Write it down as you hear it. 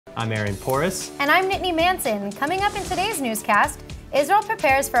I'm Aaron Porras. And I'm Nittany Manson. Coming up in today's newscast, Israel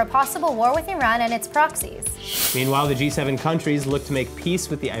prepares for a possible war with Iran and its proxies. Meanwhile, the G7 countries look to make peace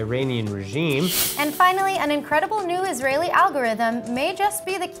with the Iranian regime. And finally, an incredible new Israeli algorithm may just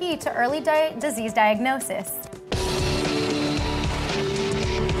be the key to early disease diagnosis.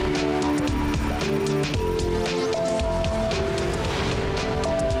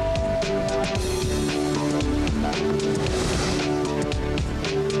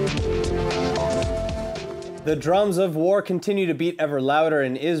 The drums of war continue to beat ever louder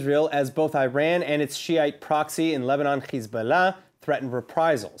in Israel as both Iran and its Shiite proxy in Lebanon, Hezbollah, threaten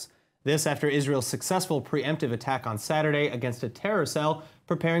reprisals. This after Israel's successful preemptive attack on Saturday against a terror cell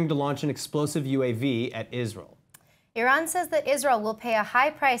preparing to launch an explosive UAV at Israel. Iran says that Israel will pay a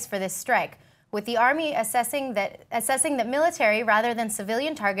high price for this strike, with the army assessing that military rather than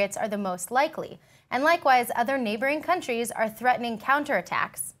civilian targets are the most likely. And likewise, other neighboring countries are threatening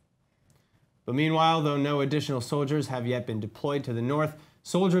counterattacks. But meanwhile, though no additional soldiers have yet been deployed to the north,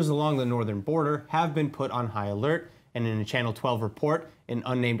 soldiers along the northern border have been put on high alert. And in a Channel 12 report, an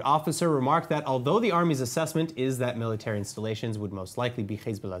unnamed officer remarked that although the Army's assessment is that military installations would most likely be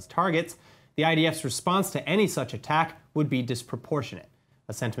Hezbollah's targets, the IDF's response to any such attack would be disproportionate,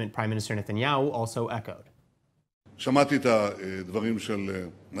 a sentiment Prime Minister Netanyahu also echoed. שמעתי את הדברים של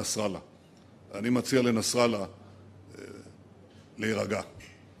נסראללה. אני מציע לנסראללה להירגע.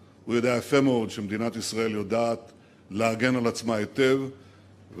 הוא יודע יפה מאוד שמדינת ישראל יודעת להגן על עצמה היטב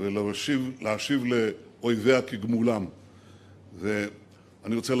ולהשיב לאויביה כגמולם.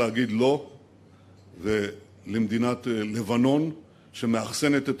 ואני רוצה להגיד לא ולמדינת לבנון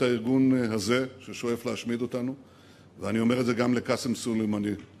שמאחסנת את הארגון הזה ששואף להשמיד אותנו. ואני אומר את זה גם לקאסם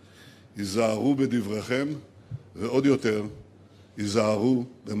סולימאני. היזהרו בדבריכם ועוד יותר היזהרו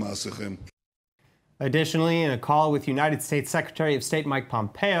במעשיכם. Additionally, in a call with United States Secretary of State Mike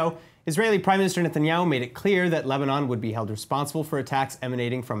Pompeo, Israeli Prime Minister Netanyahu made it clear that Lebanon would be held responsible for attacks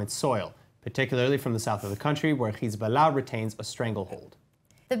emanating from its soil, particularly from the south of the country where Hezbollah retains a stranglehold.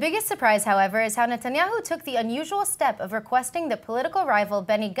 The biggest surprise, however, is how Netanyahu took the unusual step of requesting that political rival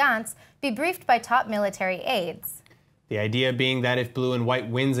Benny Gantz be briefed by top military aides. The idea being that if blue and white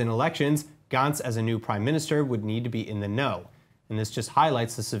wins in elections, Gantz, as a new prime minister, would need to be in the know. And this just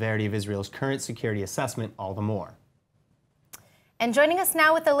highlights the severity of Israel's current security assessment all the more. And joining us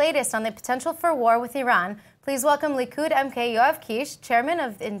now with the latest on the potential for war with Iran, please welcome Likud MK Yoav Kish, Chairman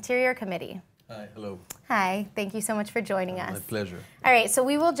of the Interior Committee. Hi, hello. Hi, thank you so much for joining us. My pleasure. All right, so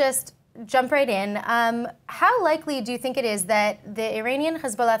we will just jump right in. How likely do you think it is that the Iranian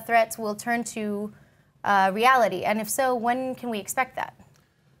Hezbollah threats will turn to reality? And if so, when can we expect that?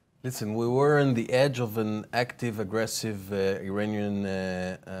 Listen, we were on the edge of an active, aggressive Iranian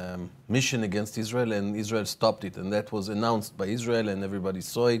mission against Israel, and Israel stopped it. And that was announced by Israel, and everybody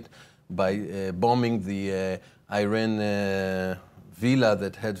saw it by bombing the Iran villa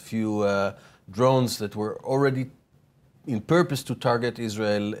that had few drones that were already in purpose to target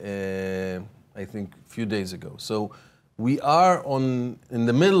Israel, I think, a few days ago. So we are in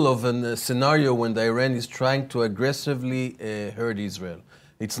the middle of a scenario when the Iran is trying to aggressively hurt Israel.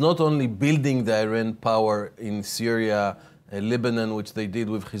 It's not only building the Iran power in Syria, Lebanon, which they did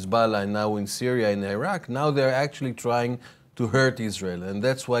with Hezbollah, and now in Syria and Iraq. Now they're actually trying to hurt Israel. And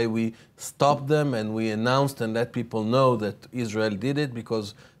that's why we stopped them and we announced and let people know that Israel did it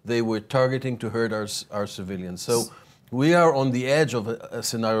because they were targeting to hurt our civilians. So we are on the edge of a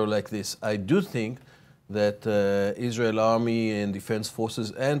scenario like this. I do think that Israel Army and Defense Forces,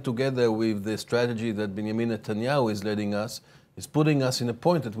 and together with the strategy that Benjamin Netanyahu is leading us, is putting us in a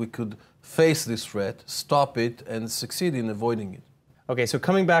point that we could face this threat, stop it, and succeed in avoiding it. Okay, so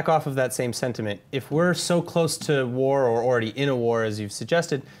coming back off of that same sentiment, if we're so close to war or already in a war, as you've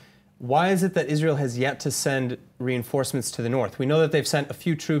suggested, why is it that Israel has yet to send reinforcements to the north? We know that they've sent a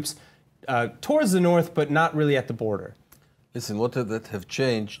few troops towards the north, but not really at the border. Listen, what that have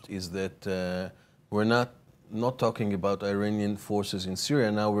changed is that we're not talking about Iranian forces in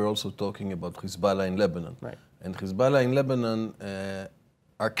Syria. Now we're also talking about Hezbollah in Lebanon. Right. And Hezbollah in Lebanon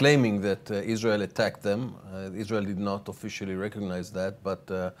are claiming that Israel attacked them. Israel did not officially recognize that, but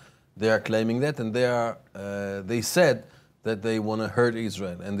they are claiming that, and they said that they want to hurt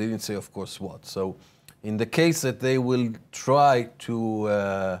Israel, and they didn't say, of course, what. So in the case that they will try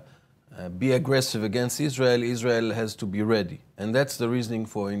to be aggressive against Israel, Israel has to be ready. And that's the reasoning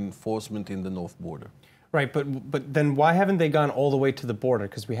for enforcement in the north border. Right, but then why haven't they gone all the way to the border?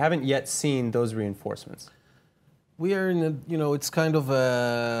 Because we haven't yet seen those reinforcements. We are in a, it's kind of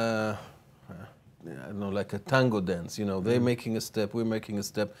a I don't know, like a tango dance. You know, they're making a step, we're making a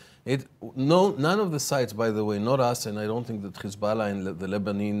step. None of the sides, by the way, not us, and I don't think that Hezbollah and the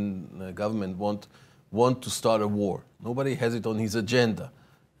Lebanese government want to start a war. Nobody has it on his agenda.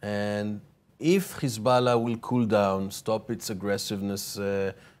 And if Hezbollah will cool down, stop its aggressiveness,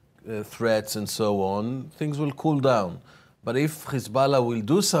 threats and so on, things will cool down. But if Hezbollah will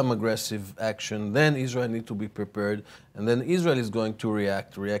do some aggressive action, then Israel needs to be prepared, and then Israel is going to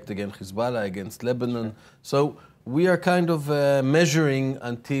react against Hezbollah, against Lebanon. So we are kind of measuring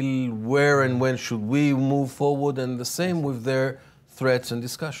until where and when should we move forward, and the same with their threats and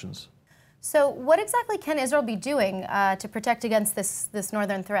discussions. So what exactly can Israel be doing to protect against this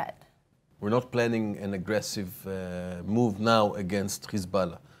northern threat? We're not planning an aggressive move now against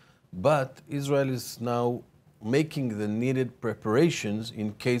Hezbollah, but Israel is now making the needed preparations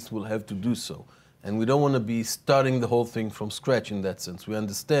in case we'll have to do so. And we don't want to be starting the whole thing from scratch in that sense. We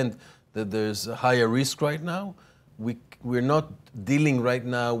understand that there's a higher risk right now. We're not dealing right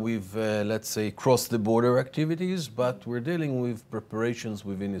now with, let's say, cross-the-border activities, but we're dealing with preparations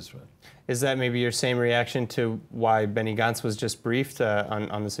within Israel. Is that maybe your same reaction to why Benny Gantz was just briefed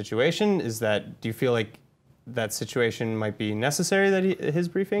on the situation? Do you feel like that situation might be necessary, his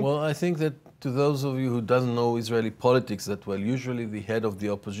briefing? Well, I think that to those of you who doesn't know Israeli politics that well, usually the head of the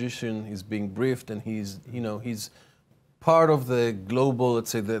opposition is being briefed, and he's part of the global, let's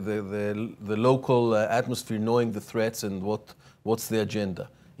say, the local atmosphere, knowing the threats and what's the agenda,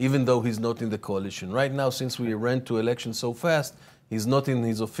 even though he's not in the coalition. Right now, since we ran to election so fast, he's not in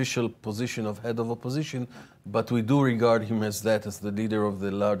his official position of head of opposition, but we do regard him as the leader of the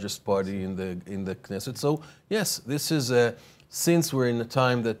largest party in the Knesset. So yes, this is since we're in a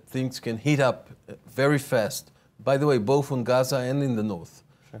time that things can heat up very fast, by the way, both on Gaza and in the north.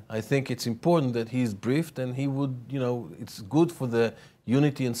 Sure. I think it's important that he's briefed, and he would, it's good for the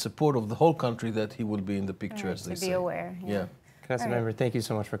unity and support of the whole country that he will be in the picture, as they say. To be aware. Yeah. Knesset member, thank you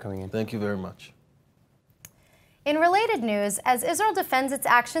so much for coming in. Thank you very much. In related news, as Israel defends its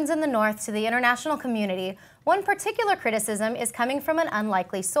actions in the north to the international community, one particular criticism is coming from an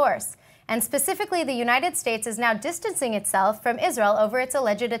unlikely source. And specifically, the United States is now distancing itself from Israel over its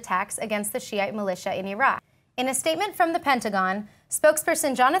alleged attacks against the Shiite militia in Iraq. In a statement from the Pentagon,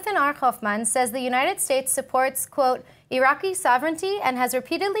 spokesperson Jonathan R. Hoffman says the United States supports, quote, Iraqi sovereignty and has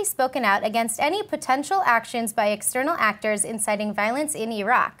repeatedly spoken out against any potential actions by external actors inciting violence in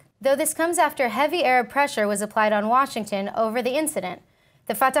Iraq. Though this comes after heavy Arab pressure was applied on Washington over the incident.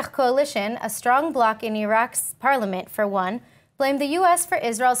 The Fatah coalition, a strong bloc in Iraq's parliament for one, blamed the U.S. for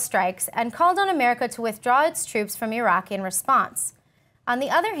Israel's strikes and called on America to withdraw its troops from Iraq in response. On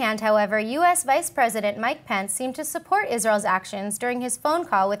the other hand, however, U.S. Vice President Mike Pence seemed to support Israel's actions during his phone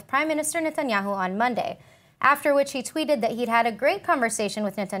call with Prime Minister Netanyahu on Monday, after which he tweeted that he'd had a great conversation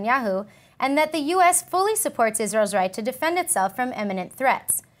with Netanyahu and that the U.S. fully supports Israel's right to defend itself from imminent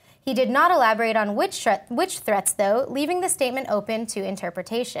threats. He did not elaborate on which threats, though, leaving the statement open to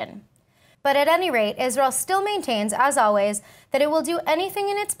interpretation. But at any rate, Israel still maintains, as always, that it will do anything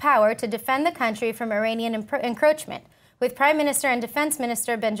in its power to defend the country from Iranian encroachment, with Prime Minister and Defense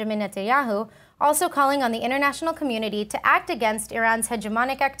Minister Benjamin Netanyahu also calling on the international community to act against Iran's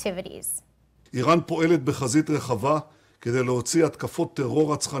hegemonic activities. איראן פועלת בחזית רחבה כדי להוציא התקפות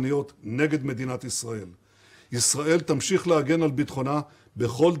טרור רצחניות נגד מדינת ישראל. ישראל תמשיך להגן על ביטחונה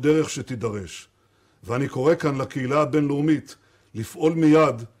בכל דרך שתידרש. ואני קורא כאן לקהילה הבינלאומית לפעול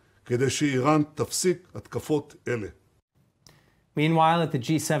מיד כדי שאיראן תפסיק התקפות אלה. Meanwhile, at the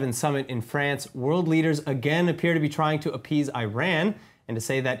G7 summit in France, world leaders again appear to be trying to appease Iran, and to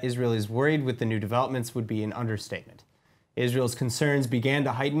say that Israel is worried with the new developments would be an understatement. Israel's concerns began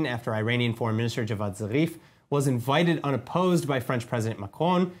to heighten after Iranian Foreign Minister Javad Zarif was invited unopposed by French President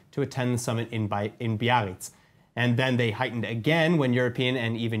Macron to attend the summit in Biarritz. And then they heightened again when European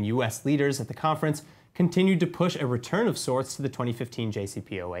and even U.S. leaders at the conference continued to push a return of sorts to the 2015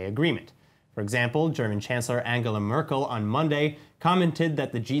 JCPOA agreement. For example, German Chancellor Angela Merkel on Monday commented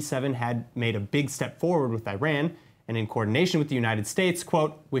that the G7 had made a big step forward with Iran, and in coordination with the United States,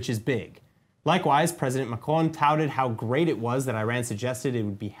 quote, which is big. Likewise, President Macron touted how great it was that Iran suggested it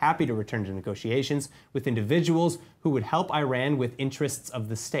would be happy to return to negotiations with individuals who would help Iran with interests of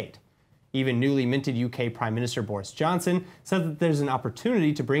the state. Even newly minted UK Prime Minister Boris Johnson said that there's an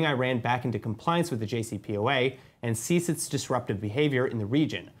opportunity to bring Iran back into compliance with the JCPOA and cease its disruptive behavior in the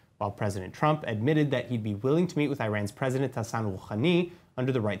region, while President Trump admitted that he'd be willing to meet with Iran's President Hassan Rouhani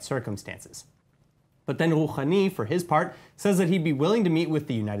under the right circumstances. But then Rouhani, for his part, says that he'd be willing to meet with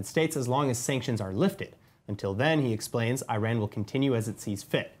the United States as long as sanctions are lifted. Until then, he explains, Iran will continue as it sees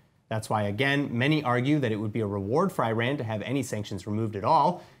fit. That's why, again, many argue that it would be a reward for Iran to have any sanctions removed at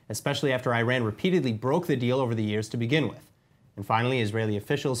all, especially after Iran repeatedly broke the deal over the years to begin with. And finally, Israeli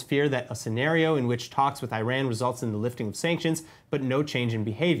officials fear that a scenario in which talks with Iran results in the lifting of sanctions, but no change in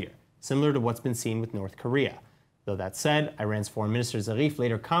behavior, similar to what's been seen with North Korea. Though that said, Iran's Foreign Minister Zarif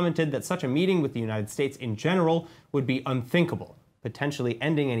later commented that such a meeting with the United States in general would be unthinkable, potentially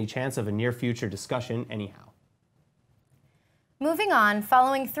ending any chance of a near-future discussion anyhow. Moving on,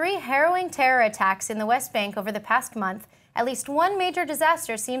 following 3 harrowing terror attacks in the West Bank over the past month, at least one major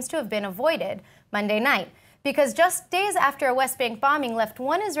disaster seems to have been avoided Monday night, because just days after a West Bank bombing left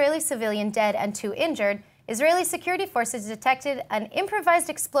 1 Israeli civilian dead and 2 injured, Israeli security forces detected an improvised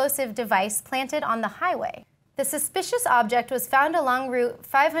explosive device planted on the highway. The suspicious object was found along Route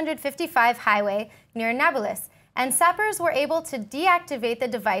 555 highway near Nablus, and sappers were able to deactivate the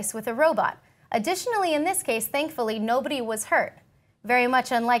device with a robot. Additionally, in this case, thankfully, nobody was hurt. Very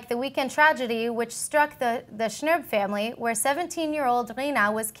much unlike the weekend tragedy which struck the Schnurb family, where 17-year-old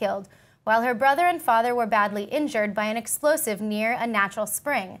Rina was killed, while her brother and father were badly injured by an explosive near a natural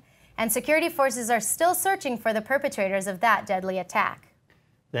spring. And security forces are still searching for the perpetrators of that deadly attack.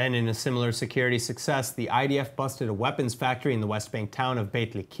 Then, in a similar security success, the IDF busted a weapons factory in the West Bank town of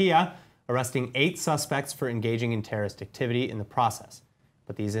Beit Likia, arresting 8 suspects for engaging in terrorist activity in the process.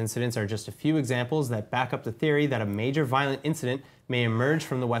 But these incidents are just a few examples that back up the theory that a major violent incident may emerge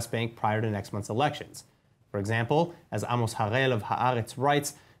from the West Bank prior to next month's elections. For example, as Amos Harel of Haaretz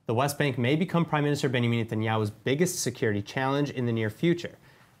writes, the West Bank may become Prime Minister Benjamin Netanyahu's biggest security challenge in the near future,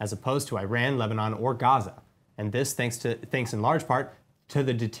 as opposed to Iran, Lebanon, or Gaza. And this thanks in large part to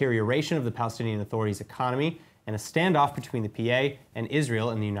the deterioration of the Palestinian Authority's economy and a standoff between the PA and Israel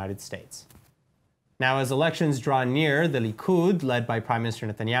and the United States. Now, as elections draw near, the Likud, led by Prime Minister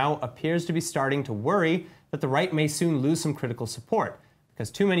Netanyahu, appears to be starting to worry that the right may soon lose some critical support, because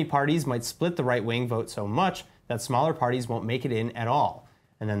too many parties might split the right-wing vote so much that smaller parties won't make it in at all,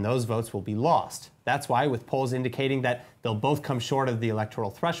 and then those votes will be lost. That's why, with polls indicating that they'll both come short of the electoral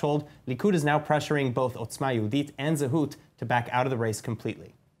threshold, Likud is now pressuring both Otzma Yehudit and Zehut to back out of the race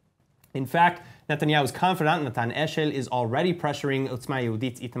completely. In fact, Netanyahu's confidant, Natan Eshel, is already pressuring Otzma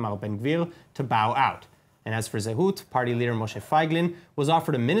Yehudit's Itamar Ben-Gvir to bow out. And as for Zehut, party leader Moshe Feiglin was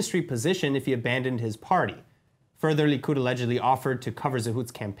offered a ministry position if he abandoned his party. Further, Likud allegedly offered to cover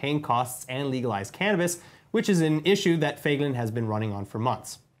Zehut's campaign costs and legalize cannabis, which is an issue that Feiglin has been running on for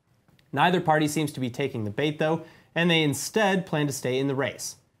months. Neither party seems to be taking the bait, though, and they instead plan to stay in the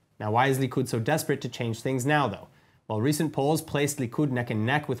race. Now, why is Likud so desperate to change things now, though? Well, recent polls placed Likud neck and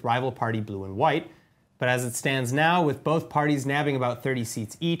neck with rival party Blue and White, but as it stands now, with both parties nabbing about 30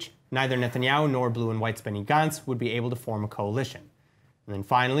 seats each, neither Netanyahu nor Blue and White's Benny Gantz would be able to form a coalition. And then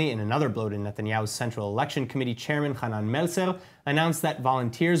finally, in another blow to Netanyahu's Central Election Committee chairman Hanan Meltzer announced that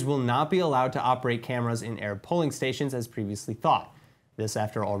volunteers will not be allowed to operate cameras in Arab polling stations as previously thought. This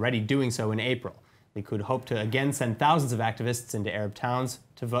after already doing so in April. Likud hoped to again send thousands of activists into Arab towns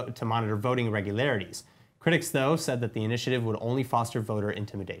to monitor voting irregularities. Critics, though, said that the initiative would only foster voter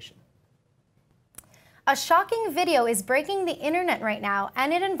intimidation. A shocking video is breaking the internet right now,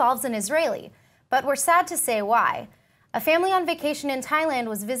 and it involves an Israeli. But we're sad to say why. A family on vacation in Thailand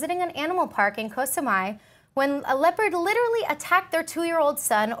was visiting an animal park in Koh Samui when a leopard literally attacked their 2-year-old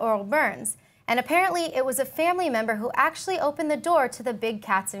son, Oral Burns. And apparently it was a family member who actually opened the door to the big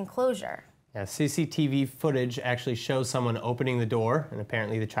cat's enclosure. Yeah, CCTV footage actually shows someone opening the door, and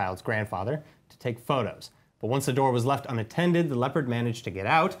apparently the child's grandfather, to take photos. But once the door was left unattended, the leopard managed to get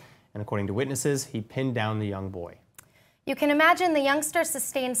out, and according to witnesses, he pinned down the young boy. You can imagine the youngster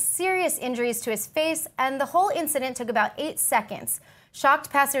sustained serious injuries to his face, and the whole incident took about 8 seconds. Shocked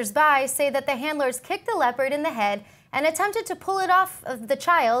passers-by say that the handlers kicked the leopard in the head and attempted to pull it off of the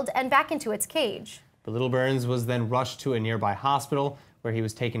child and back into its cage. But little Burns was then rushed to a nearby hospital where he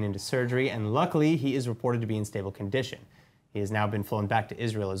was taken into surgery, and luckily he is reported to be in stable condition. He has now been flown back to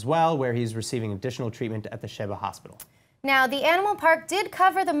Israel as well, where he's receiving additional treatment at the Sheba Hospital. Now, the animal park did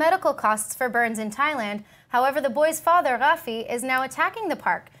cover the medical costs for Burns in Thailand. However, the boy's father, Rafi, is now attacking the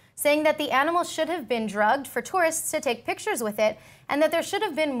park, saying that the animal should have been drugged for tourists to take pictures with it, and that there should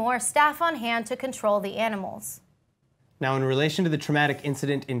have been more staff on hand to control the animals. Now, in relation to the traumatic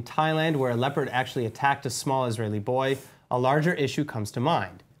incident in Thailand where a leopard actually attacked a small Israeli boy, a larger issue comes to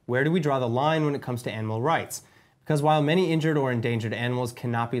mind. Where do we draw the line when it comes to animal rights? Because while many injured or endangered animals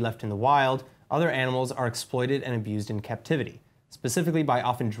cannot be left in the wild, other animals are exploited and abused in captivity, specifically by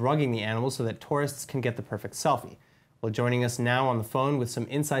often drugging the animals so that tourists can get the perfect selfie. Well, joining us now on the phone with some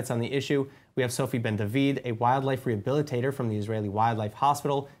insights on the issue, we have Sophie Ben David, a wildlife rehabilitator from the Israeli Wildlife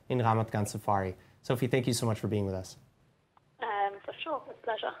Hospital in Ramat Gan Safari. Sophie, thank you so much for being with us. For sure, with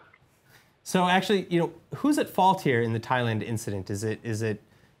pleasure. So actually, who's at fault here in the Thailand incident? Is it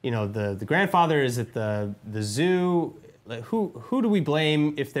the grandfather? Is it the zoo? Like, who do we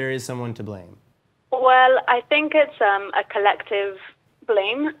blame if there is someone to blame? Well, I think it's a collective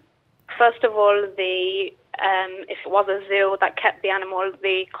blame. First of all, if it was a zoo that kept the animal,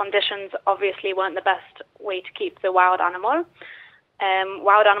 the conditions obviously weren't the best way to keep the wild animal.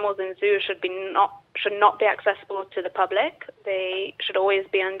 Wild animals in zoos should not be accessible to the public. They should always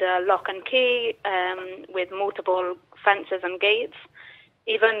be under lock and key with multiple fences and gates.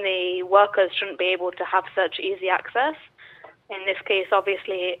 Even the workers shouldn't be able to have such easy access. In this case,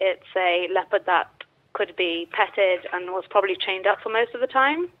 obviously, it's a leopard that could be petted and was probably chained up for most of the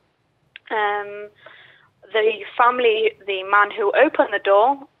time. The family, the man who opened the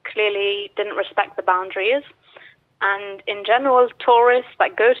door, clearly didn't respect the boundaries. And in general, tourists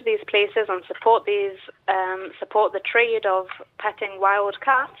that go to these places and support the trade of petting wild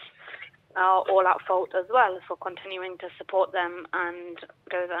cats are all at fault as well for continuing to support them and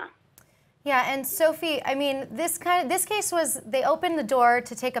go there. Yeah, and Sophie, I mean, this case was, they opened the door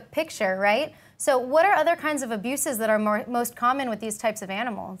to take a picture, right? So what are other kinds of abuses that are most common with these types of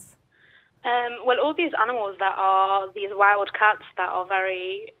animals? Well, all these animals that are these wild cats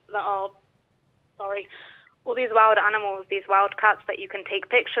all these wild animals, these wild cats that you can take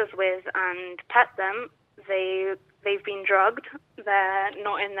pictures with and pet them, they've been drugged. They're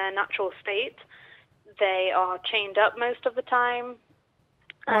not in their natural state. They are chained up most of the time.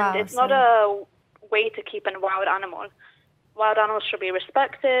 And it's not a way to keep a wild animal. Wild animals should be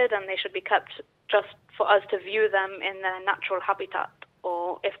respected and they should be kept just for us to view them in their natural habitat.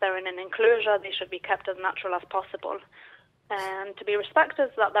 Or if they're in an enclosure, they should be kept as natural as possible. And to be respected is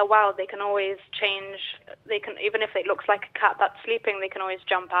that they're wild. They can always change. They can, even if it looks like a cat that's sleeping, they can always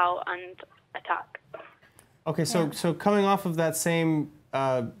jump out and attack. Okay, so coming off of that same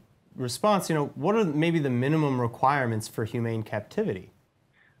response, what are maybe the minimum requirements for humane captivity?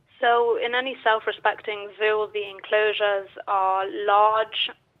 So in any self-respecting zoo, the enclosures are large.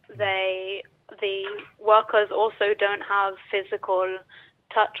 The workers also don't have physical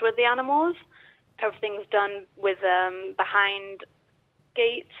touch with the animals. Everything's done with behind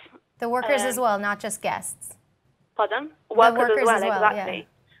gates. The workers as well, not just guests. Pardon? Workers as well, Yeah. exactly.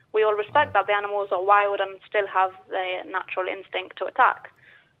 We all respect that the animals are wild and still have their natural instinct to attack.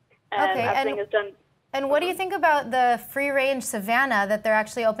 Okay, everything is done. And what do you think about the free-range savanna that they're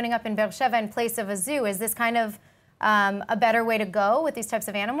actually opening up in Beersheba in place of a zoo? Is this kind of a better way to go with these types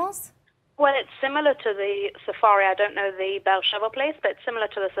of animals? Well, it's similar to the safari. I don't know the Beersheba place, but it's similar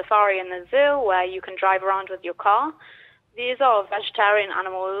to the safari in the zoo where you can drive around with your car. These are vegetarian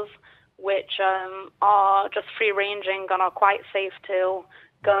animals which are just free-ranging and are quite safe to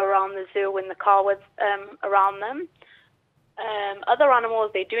go around the zoo in the car with around them. Other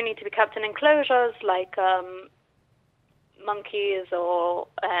animals, they do need to be kept in enclosures like monkeys or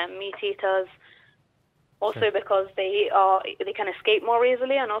meat eaters. Also because they can escape more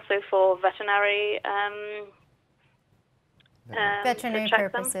easily, and also for veterinary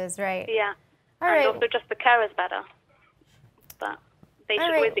purposes, right? Yeah. All and right. also just the care is better. But they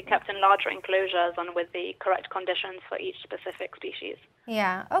should always be kept in larger enclosures and with the correct conditions for each specific species.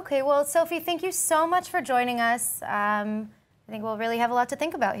 Yeah. Okay. Well, Sophie, thank you so much for joining us. I think we'll really have a lot to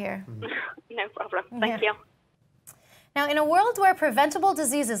think about here. No problem. Thank you. Now, in a world where preventable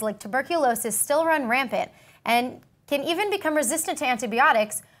diseases like tuberculosis still run rampant and can even become resistant to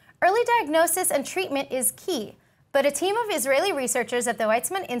antibiotics, early diagnosis and treatment is key. But a team of Israeli researchers at the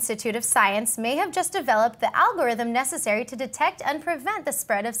Weizmann Institute of Science may have just developed the algorithm necessary to detect and prevent the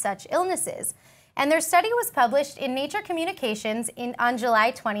spread of such illnesses. And their study was published in Nature Communications on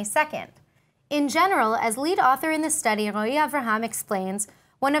July 22nd. In general, as lead author in the study, Roy Avraham explains,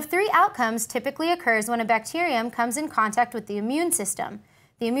 one of three outcomes typically occurs when a bacterium comes in contact with the immune system.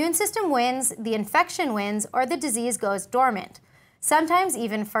 The immune system wins, the infection wins, or the disease goes dormant. Sometimes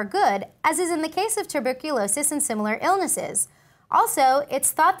even for good, as is in the case of tuberculosis and similar illnesses. Also, it's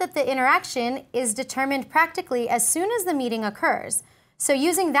thought that the interaction is determined practically as soon as the meeting occurs. So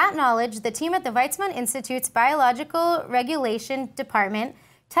using that knowledge, the team at the Weizmann Institute's Biological Regulation Department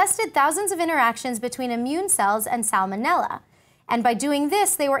tested thousands of interactions between immune cells and salmonella. And by doing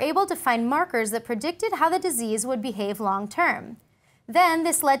this, they were able to find markers that predicted how the disease would behave long-term. Then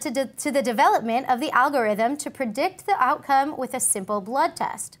this led to the development of the algorithm to predict the outcome with a simple blood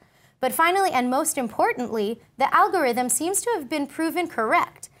test. But finally, and most importantly, the algorithm seems to have been proven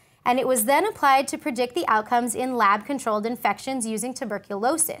correct, and it was then applied to predict the outcomes in lab-controlled infections using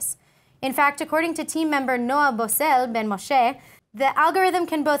tuberculosis. In fact, according to team member Noah Bosel Ben Moshe, the algorithm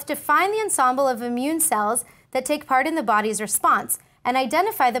can both define the ensemble of immune cells that take part in the body's response, and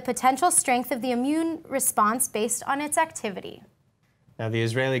identify the potential strength of the immune response based on its activity. Now, the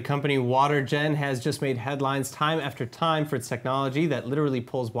Israeli company WaterGen has just made headlines time after time for its technology that literally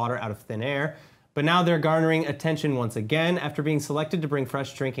pulls water out of thin air. But now they're garnering attention once again after being selected to bring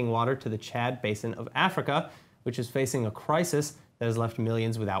fresh drinking water to the Chad Basin of Africa, which is facing a crisis that has left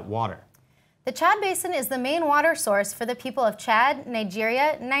millions without water. The Chad Basin is the main water source for the people of Chad,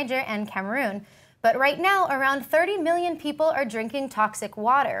 Nigeria, Niger, and Cameroon. But right now, around 30 million people are drinking toxic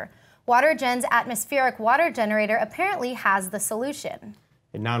water. WaterGen's atmospheric water generator apparently has the solution.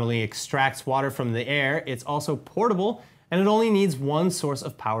 It not only extracts water from the air, it's also portable, and it only needs one source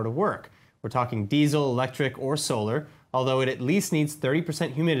of power to work. We're talking diesel, electric, or solar, although it at least needs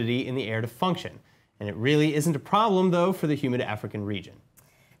 30% humidity in the air to function. And it really isn't a problem, though, for the humid African region.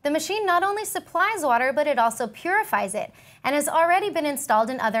 The machine not only supplies water, but it also purifies it, and has already been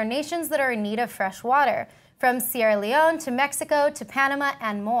installed in other nations that are in need of fresh water, from Sierra Leone to Mexico to Panama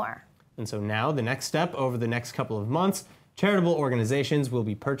and more. And so now, the next step over the next couple of months, charitable organizations will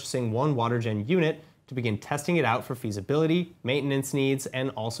be purchasing one WaterGen unit to begin testing it out for feasibility, maintenance needs,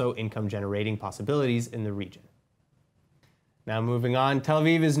 and also income-generating possibilities in the region. Now moving on, Tel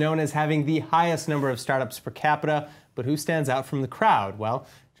Aviv is known as having the highest number of startups per capita, but who stands out from the crowd? Well,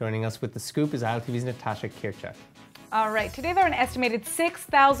 joining us with the scoop is ILTV's Natasha Kirchak. All right, today there are an estimated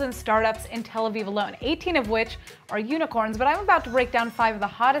 6,000 startups in Tel Aviv alone, 18 of which are unicorns, but I'm about to break down 5 of the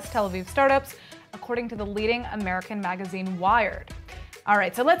hottest Tel Aviv startups, according to the leading American magazine Wired. All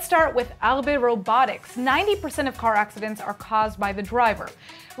right, so let's start with Arbe Robotics. 90% of car accidents are caused by the driver,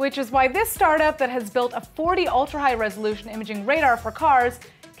 which is why this startup that has built a 40 ultra-high resolution imaging radar for cars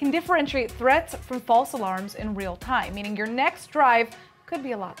can differentiate threats from false alarms in real time, meaning your next drive could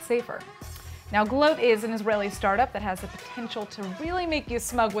be a lot safer. Now, Gloat is an Israeli startup that has the potential to really make you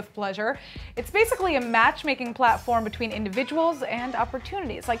smug with pleasure. It's basically a matchmaking platform between individuals and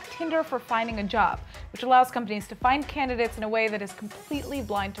opportunities, like Tinder for finding a job, which allows companies to find candidates in a way that is completely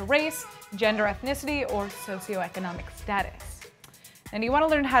blind to race, gender, ethnicity, or socioeconomic status. And you want to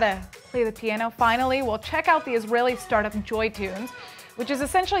learn how to play the piano finally? Well, check out the Israeli startup JoyTunes, which is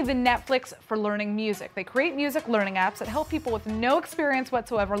essentially the Netflix for learning music. They create music learning apps that help people with no experience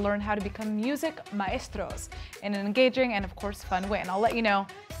whatsoever learn how to become music maestros in an engaging and, of course, fun way. And I'll let you know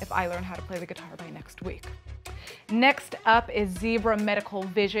if I learn how to play the guitar by next week. Next up is Zebra Medical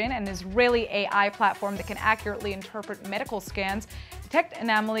Vision, an Israeli AI platform that can accurately interpret medical scans, detect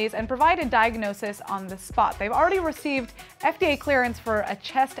anomalies, and provide a diagnosis on the spot. They've already received FDA clearance for a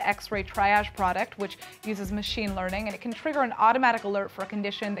chest X-ray triage product, which uses machine learning, and it can trigger an automatic alert for a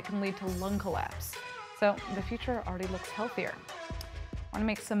condition that can lead to lung collapse. So the future already looks healthier. Want to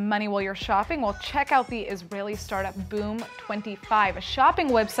make some money while you're shopping? Well, check out the Israeli startup Boom25, a shopping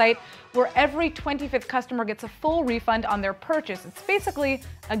website where every 25th customer gets a full refund on their purchase. It's basically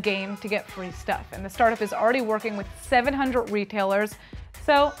a game to get free stuff. And the startup is already working with 700 retailers,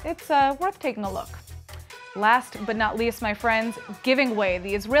 so it's worth taking a look. Last but not least, my friends, Giving Way,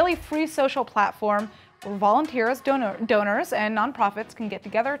 the Israeli free social platform where volunteers, donors, and nonprofits can get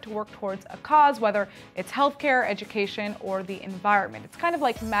together to work towards a cause, whether it's healthcare, education, or the environment. It's kind of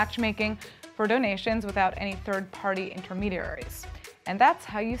like matchmaking for donations without any third-party intermediaries. And that's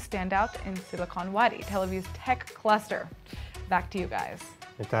how you stand out in Silicon Wadi, Tel Aviv's tech cluster. Back to you guys.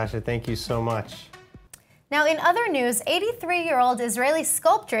 Natasha, thank you so much. Now, in other news, 83-year-old Israeli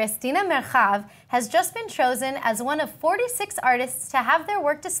sculptress Dina Merchav has just been chosen as one of 46 artists to have their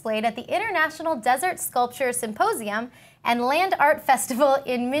work displayed at the International Desert Sculpture Symposium and Land Art Festival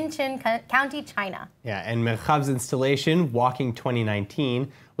in Minqin County, China. Yeah, and Merchav's installation, Walking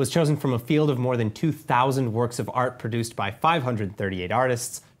 2019, was chosen from a field of more than 2,000 works of art produced by 538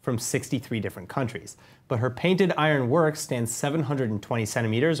 artists from 63 different countries. But her painted iron work stands 720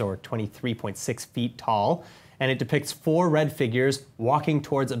 centimeters, or 23.6 feet tall, and it depicts 4 red figures walking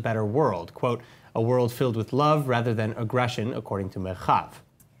towards a better world. Quote, a world filled with love rather than aggression, according to Merchav.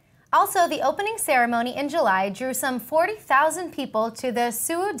 Also, the opening ceremony in July drew some 40,000 people to the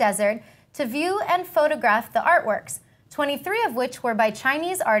Su'u Desert to view and photograph the artworks, 23 of which were by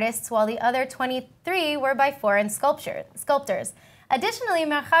Chinese artists, while the other 23 were by foreign sculptors. Additionally,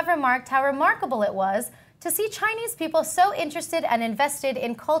 Merchav remarked how remarkable it was to see Chinese people so interested and invested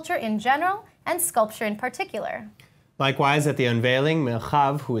in culture in general and sculpture in particular. Likewise, at the unveiling,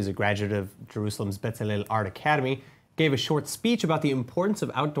 Merchav, who is a graduate of Jerusalem's Bezalel Art Academy, gave a short speech about the importance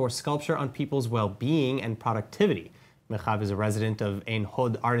of outdoor sculpture on people's well-being and productivity. Merchav is a resident of Ein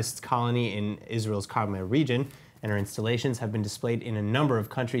Hod Artists Colony in Israel's Carmel region, and her installations have been displayed in a number of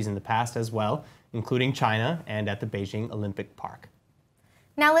countries in the past as well, including China and at the Beijing Olympic Park.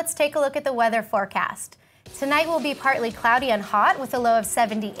 Now let's take a look at the weather forecast. Tonight will be partly cloudy and hot with a low of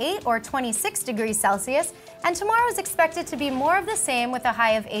 78 or 26 degrees Celsius, and tomorrow is expected to be more of the same with a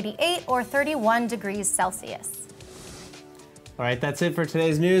high of 88 or 31 degrees Celsius. All right, that's it for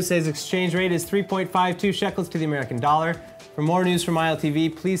today's news. Today's exchange rate is 3.52 shekels to the American dollar. For more news from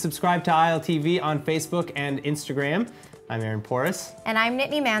ILTV, please subscribe to ILTV on Facebook and Instagram. I'm Aaron Porras. And I'm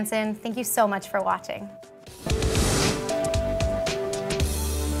Nittany Manson. Thank you so much for watching.